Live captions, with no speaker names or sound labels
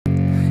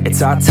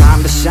It's our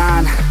time to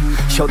shine.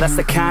 Yo, that's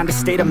the kind of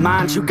state of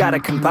mind you gotta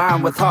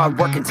combine with hard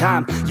work and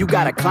time. You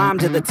gotta climb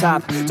to the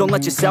top. Don't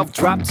let yourself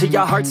drop till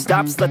your heart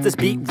stops. Let this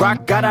beat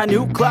rock. Got a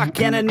new clock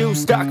and a new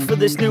stock for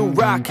this new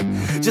rock.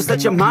 Just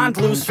let your mind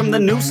loose from the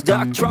new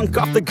stock. Drunk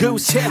off the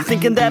goose,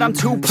 thinking that I'm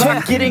too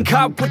pop. Getting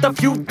caught with a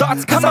few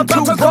thoughts cause I'm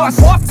too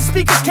lost. Off, the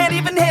speakers can't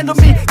even handle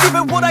me.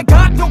 Giving what I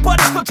got,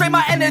 nobody's gonna drain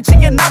my energy.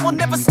 And I will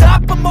never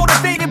stop, I'm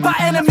motivated by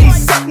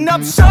enemies. Setting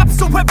up shop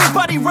so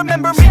everybody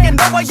remember me. And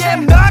though I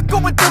am not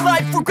going through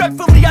life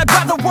regretfully, I'd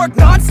rather work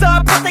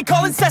non-stop, what they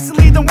call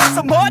incessantly, than work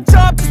some odd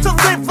job just to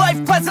live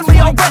life pleasantly.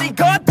 Already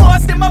got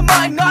lost in my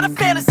mind, not a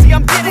fantasy,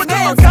 I'm getting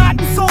it.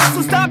 Forgotten souls,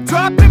 so stop,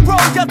 drop, and roll.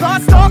 You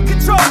lost all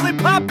control and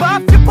pop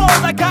off your ball.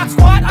 I got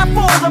squat, I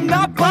fold, I'm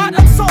not bought,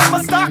 I'm sold.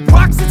 My stock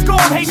rocks, it's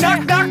gold. Hey,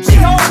 knock, knock, me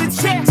home, it's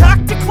shit, talk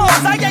to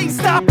close. I ain't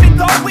stopping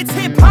though, it's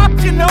hip-hop,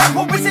 you know.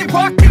 Or is it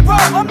rock and roll?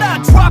 I'm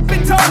not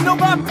dropping down, no,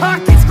 my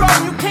pocket's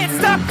grown. You can't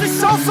stop the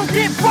show, so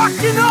get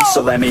rockin' on.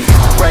 So let me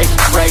break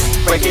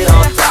it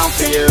all down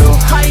for you.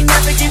 I ain't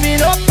never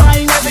giving up, I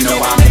ain't never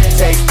giving up.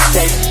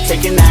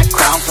 Taking that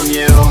crown from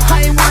you.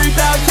 I ain't worried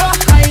about you,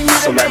 I ain't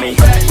never. So let me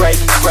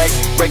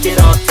break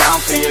it all down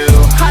for you.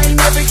 I ain't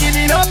never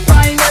giving up,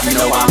 I ain't never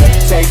giving up.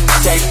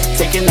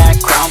 Taking that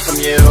crown from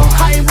you.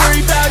 I ain't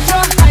worried about you,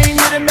 I ain't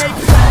gonna make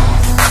it.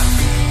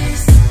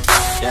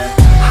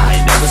 I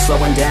ain't never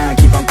slowing down,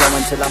 keep on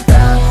going till I'm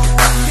down.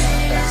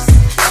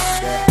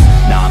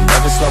 No, I'm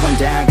never slowing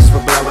down, cause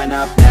we're blowing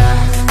up now.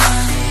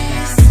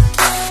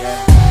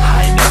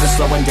 I ain't never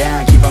slowing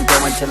down, keep on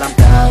going till I'm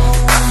down.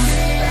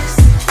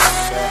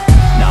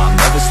 No, I'm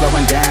never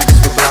slowing down, cause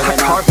we're blowing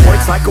up. Hard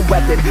points like a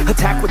weapon,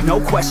 attack with no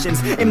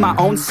questions. In my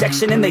own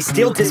section and they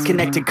still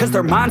disconnected, cause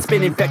their mind's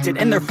been infected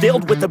and they're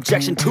filled with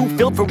objection. Too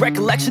filled for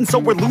recollection, so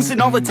we're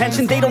losing all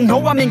attention. They don't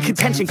know I'm in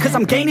contention, cause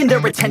I'm gaining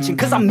their attention.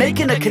 Cause I'm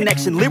making a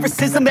connection,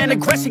 lyricism and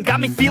aggression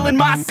got me feeling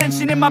my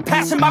ascension. In my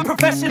passion, my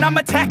profession, I'm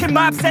attacking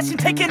my obsession.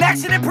 Taking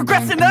action and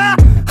progressing,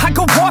 I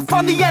go off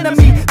on the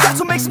enemy, that's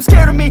what makes them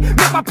scared of me.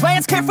 Make my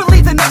plans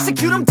carefully, then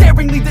execute them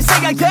daringly. They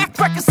say I act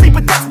recklessly,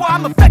 but that's why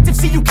I'm effective.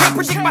 See, you can't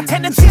predict my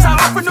tendencies, I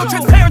offer no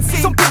transparency.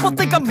 Some people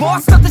think I'm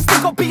lost, others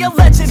think I'll be a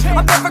legend.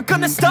 I'm never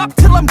gonna stop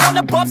till I'm one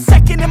above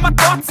second. And my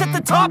thoughts at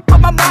the top, but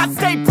my mind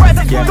stay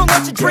present. Don't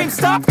let your dreams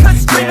stop,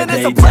 cause dreaming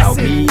is a blessing.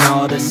 They tell me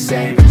all the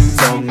same,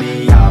 told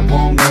me I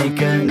won't make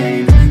a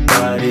name.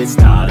 But it's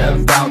not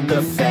about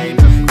the fame,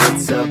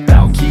 it's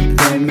about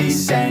keeping me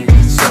sane.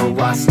 So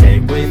I stay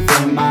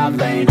within my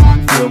lane,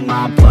 feel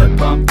my blood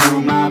pump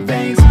through my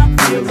veins.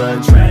 Feel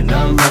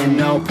adrenaline,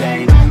 no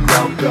pain,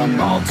 welcome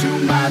all to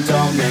my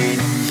domain.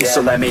 So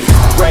let me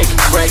break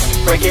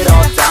it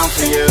all down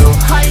for you.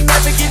 I ain't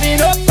never giving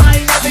up, I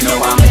ain't never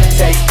giving up.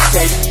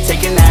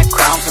 Taking that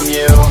crown from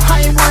you.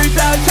 I ain't worried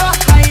about you,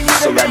 I ain't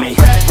never. So let me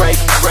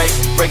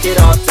break it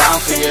all down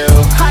for you.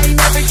 I ain't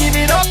never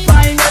giving up,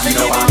 I ain't never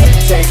giving up.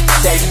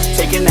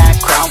 Taking that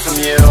crown from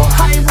you.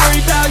 I ain't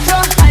worried about you,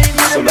 I ain't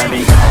never. So let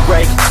me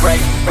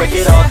break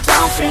it all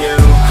down for you.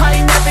 I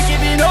ain't never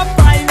giving up,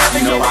 I ain't never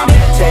giving up.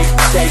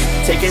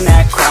 Taking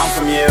that crown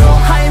from you.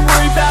 I ain't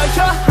worried about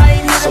you, I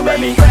ain't never. So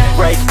let me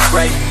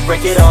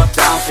break it all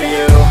down for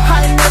you.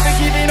 I ain't never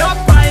giving up,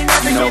 I ain't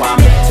never giving up.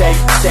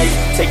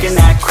 Taking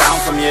that crown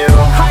from you.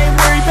 I ain't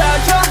worried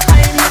about you, I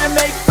ain't here to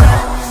make friends.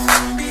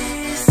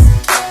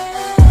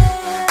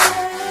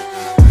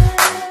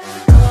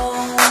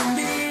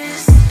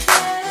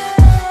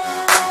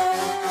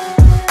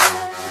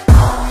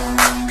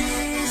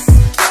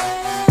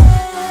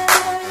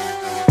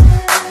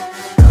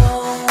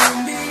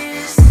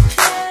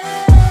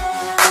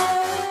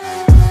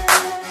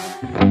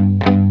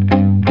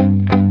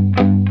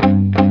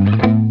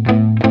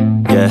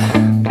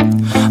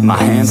 My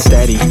hands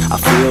steady, I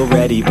feel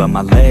ready, but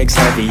my legs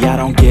heavy, I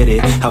don't get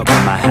it. How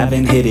come I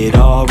haven't hit it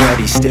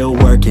already? Still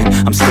working,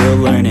 I'm still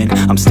learning,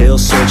 I'm still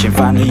searching,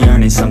 finally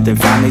earning something,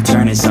 finally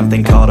turning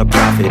something called a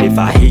profit. If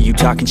I hear you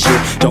talking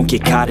shit, don't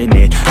get caught in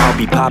it. I'll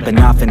be popping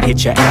off and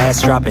hit your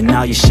ass, dropping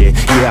all your shit.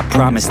 Yeah, I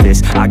promise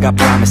this, I got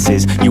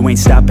promises, you ain't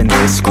stopping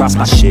this. Cross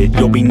my shit,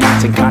 you'll be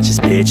knocked unconscious,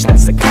 bitch.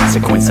 That's the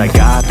consequence, I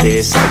got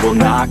this, I will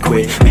not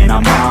quit. Man,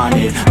 I'm on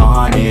it,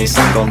 honest,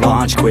 I'm gon'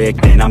 launch quick,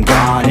 then I'm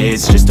gone.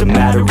 It's just a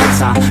matter of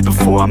time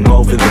before I'm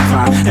over the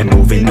climb and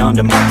moving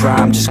under my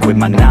prime. Just quit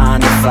my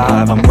 9 to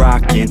 5, I'm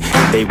rocking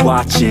and they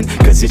watching,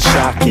 cause it's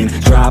shocking.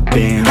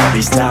 Dropping all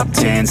these top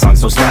 10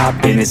 songs, no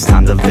stopping. It's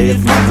time to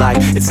live my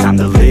life, it's time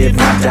to live,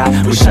 not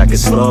die. Wish I could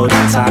slow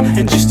down time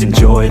and just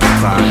enjoy the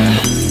climb.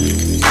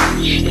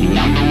 And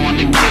I'm the one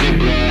to get it,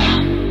 bro.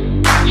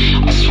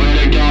 I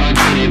swear to God I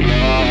get it,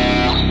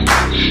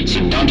 bro. So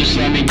don't just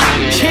let me get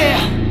it.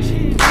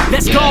 Yeah,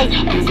 let's go. I'm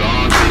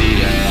gonna get it,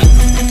 yeah.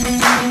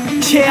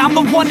 Yeah, I'm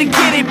the one to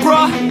get it,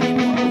 bro.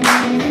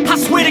 I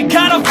swear to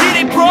God I'll get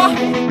it, bro.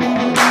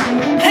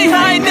 Hey,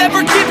 I ain't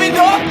never giving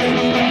up.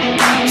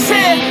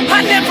 Yeah, I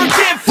never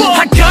give up.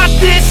 I got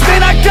this, man,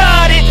 I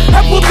got it.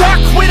 I will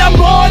not quit, I'm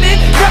on it.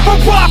 Never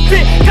off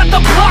it. Got the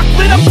block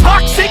lit, I'm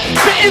toxic.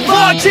 Spitting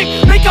logic,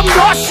 make them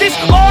nauseous.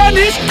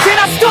 Honest, can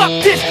I stop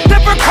this?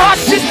 Never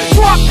cautious,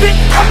 drop it.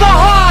 I'm the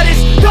hardest.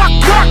 Knock,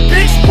 knock,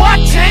 bitch,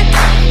 watch it.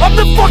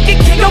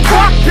 a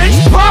rock, bitch,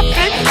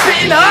 poppin',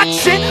 spittin' hot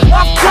shit,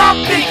 off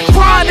topic,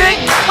 chronic.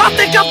 I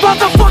think I'm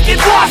motherfucking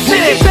lost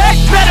it. Back,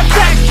 matter of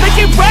fact,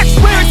 making racks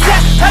where it's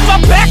at. Have my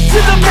back to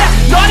the mat,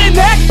 not an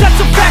act, that's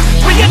a fact.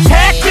 We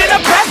attack in a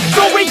pack,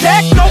 don't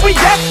react, no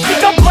react.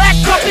 Think I'm black,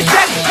 up his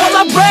back, while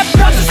I rap,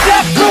 bounce a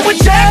step, throw a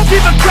jab,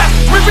 give a crap.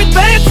 We're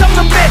advanced, I'm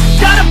the man,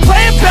 got a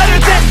plan better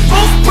than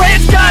most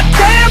brands.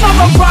 Goddamn,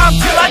 I'ma rhyme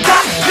till I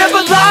die.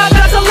 Never lie,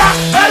 that's a lie.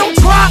 I don't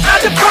try, I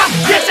defy.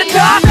 Get to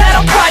nod that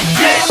I'm right,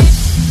 yeah.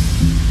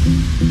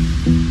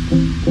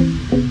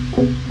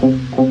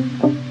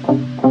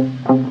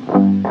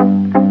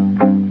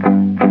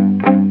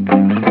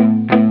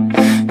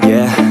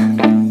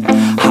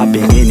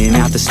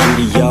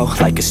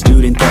 Like a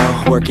student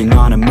though, working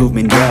on a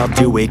movement, yeah, I'll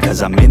do it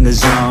cause I'm in the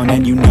zone.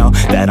 And you know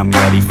that I'm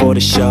ready for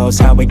the shows.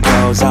 How it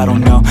goes, I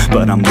don't know,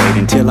 but I'm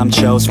waiting till I'm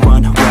chose.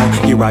 Front row,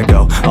 here I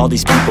go. All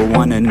these people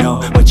wanna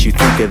know what you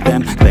think of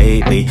them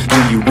lately.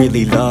 Do you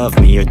really love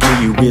me or do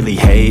you really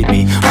hate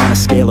me? On a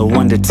scale of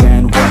 1 to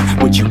 10,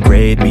 what would you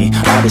grade me?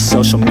 All this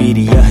social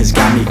media has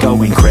got me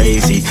going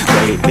crazy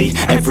lately.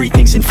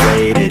 Everything's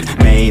inflated,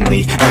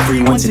 mainly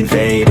everyone's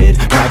invaded.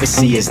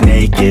 Privacy is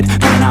naked,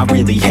 man, I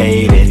really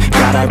hate it.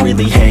 God, I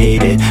really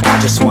hate it. I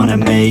just wanna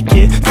make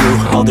it through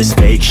all this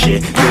fake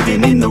shit.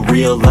 Living in the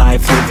real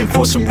life, living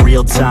for some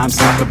real times.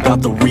 Talk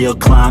about the real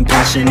climb,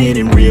 passionate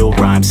in real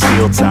rhymes.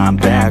 Steal time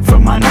back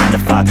from my 9 to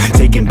 5,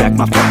 taking back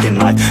my fucking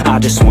life. I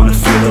just wanna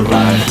feel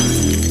alive.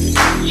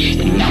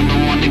 And I'm the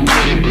one to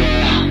get it, bro.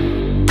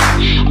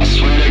 I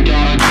swear to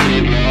God I'll get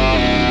it,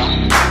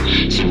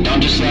 bro. So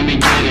don't just let me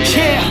get it.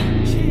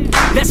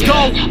 Yeah, let's go.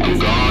 I'm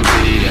gonna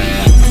get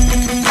it,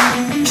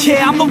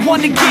 yeah, I'm the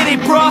one to get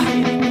it, bro.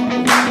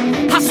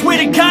 I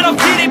swear to God I'll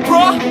get it,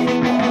 bro.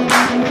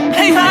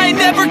 Hey, I ain't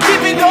never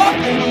giving up.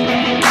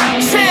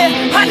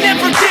 Yeah, I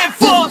never give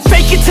up.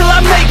 Fake it till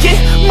I make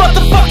it.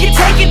 Motherfucking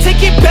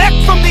take it back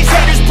from these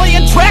haters.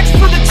 Playing tracks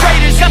for the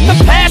traitors. Got the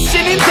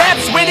passion in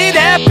depths when it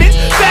happens.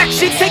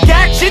 Factions take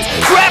actions,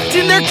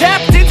 drafting their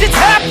captains. It's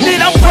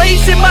happening, I'm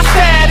raising my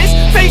status,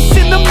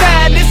 facing the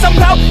madness. I'm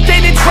out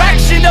gaining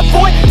traction,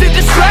 avoid the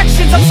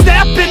distractions. I'm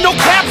snapping, no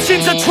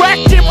captions,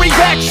 attracting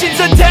reactions.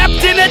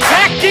 Adapting,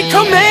 attacking,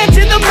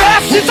 commanding the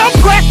masses. I'm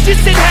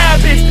practicing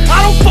habits, I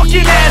don't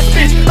fucking ask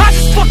bitch, I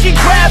just fucking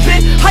grab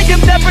it. I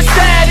am never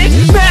static,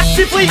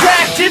 massively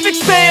active,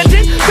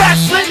 expanding,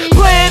 backslid,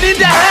 planning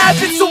to have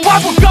it. So I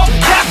will go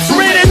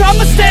capture it, and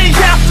I'ma stay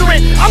after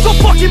it. I'm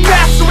gonna fucking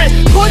master it,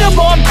 put them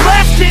on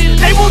blast it.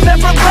 They will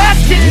never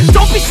last it,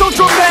 don't be so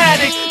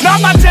dramatic,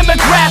 not my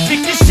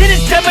demographic. This shit